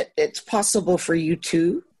know that it's possible for you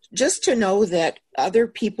too. Just to know that other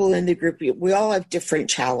people in the group, we all have different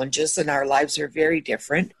challenges and our lives are very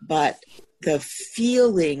different, but the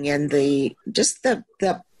feeling and the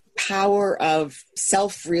power of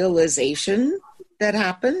self-realization that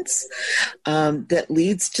happens, that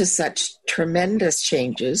leads to such tremendous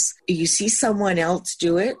changes. You see someone else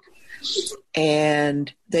do it,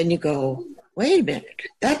 and then you go, wait a minute,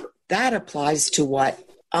 that applies to what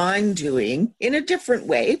I'm doing in a different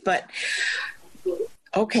way, but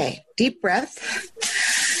okay, deep breath.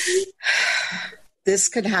 This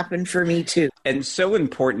could happen for me too. And so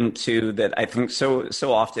important too that I think so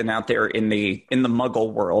often out there in the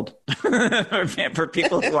muggle world for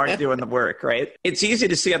people who aren't doing the work, right? It's easy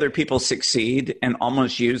to see other people succeed and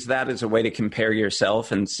almost use that as a way to compare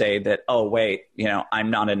yourself and say that, oh, wait,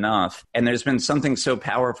 I'm not enough. And there's been something so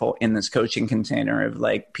powerful in this coaching container of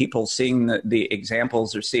like people seeing the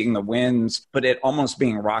examples or seeing the wins, but it almost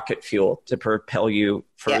being rocket fuel to propel you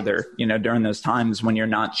further, during those times when you're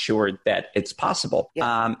not sure that it's possible.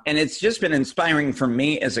 Yeah. And it's just been inspiring for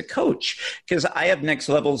me as a coach because I have next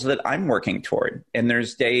levels that I'm working toward. And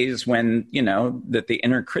there's days when, that the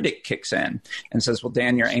inner critic kicks in and says, well,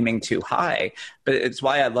 Dan, you're aiming too high. But it's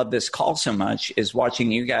why I love this call so much is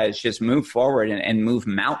watching you guys just move forward and move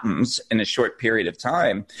mountains in a short period of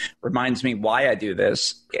time reminds me why I do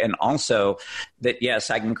this. And also that, yes,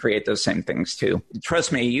 I can create those same things too.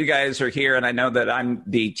 Trust me, you guys are here and I know that I'm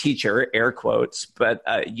the teacher, air quotes, but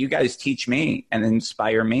you guys teach me and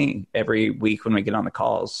inspire me every week when we get on the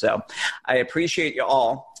calls. So I appreciate you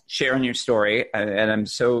all sharing your story. And I'm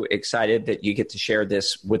so excited that you get to share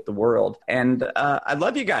this with the world. And I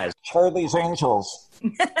love you guys. Charlie's Angels.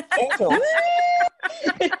 Angels.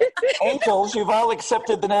 Angels, you've all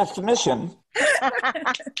accepted the next mission.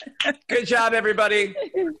 Good job, everybody.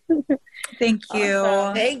 Thank you.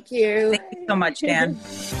 Awesome. Thank you. Thank you so much, Dan.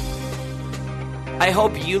 I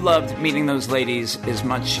hope you loved meeting those ladies as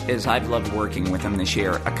much as I've loved working with them this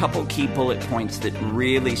year. A couple key bullet points that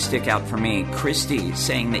really stick out for me. Christy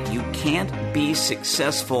saying that you can't be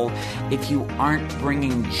successful if you aren't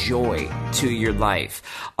bringing joy to your life.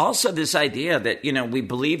 Also, this idea that, we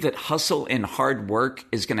believe that hustle and hard work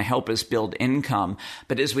is going to help us build income.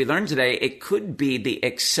 But as we learned today, it could be the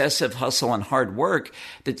excessive hustle and hard work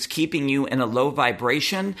that's keeping you in a low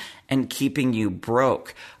vibration and keeping you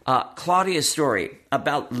broke. Claudia's story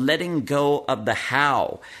about letting go of the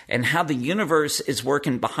how and how the universe is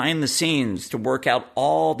working behind the scenes to work out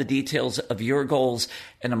all the details of your goals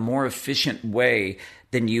in a more efficient way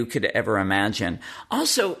than you could ever imagine.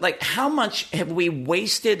 Also, how much have we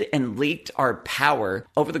wasted and leaked our power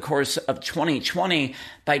over the course of 2020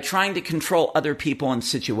 by trying to control other people and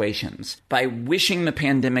situations, by wishing the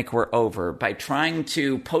pandemic were over, by trying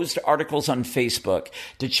to post articles on Facebook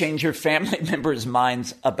to change your family members'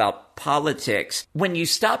 minds about politics. When you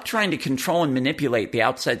stop trying to control and manipulate the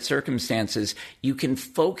outside circumstances, you can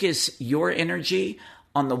focus your energy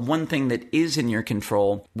on the one thing that is in your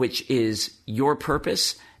control, which is your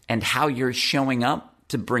purpose and how you're showing up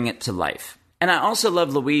to bring it to life. And I also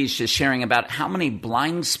love Louise just sharing about how many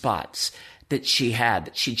blind spots that she had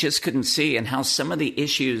that she just couldn't see, and how some of the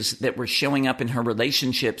issues that were showing up in her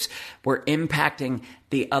relationships were impacting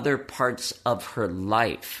the other parts of her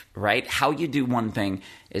life, right? How you do one thing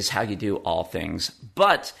is how you do all things.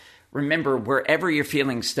 But remember, wherever you're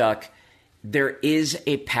feeling stuck, there is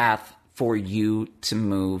a path for you to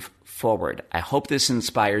move forward. I hope this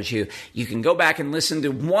inspires you. You can go back and listen to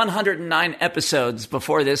 109 episodes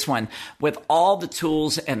before this one with all the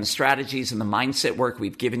tools and the strategies and the mindset work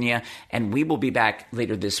we've given you. And we will be back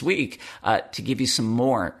later this week to give you some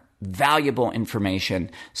more valuable information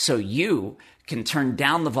so you can turn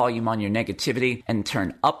down the volume on your negativity and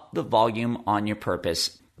turn up the volume on your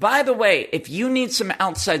purpose. By the way, if you need some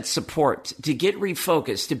outside support to get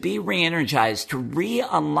refocused, to be re-energized, to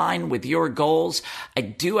realign with your goals, I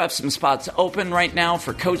do have some spots open right now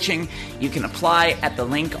for coaching. You can apply at the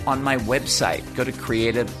link on my website. Go to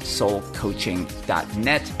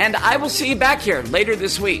creativesoulcoaching.net. And I will see you back here later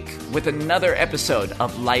this week with another episode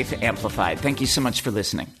of Life Amplified. Thank you so much for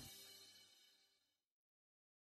listening.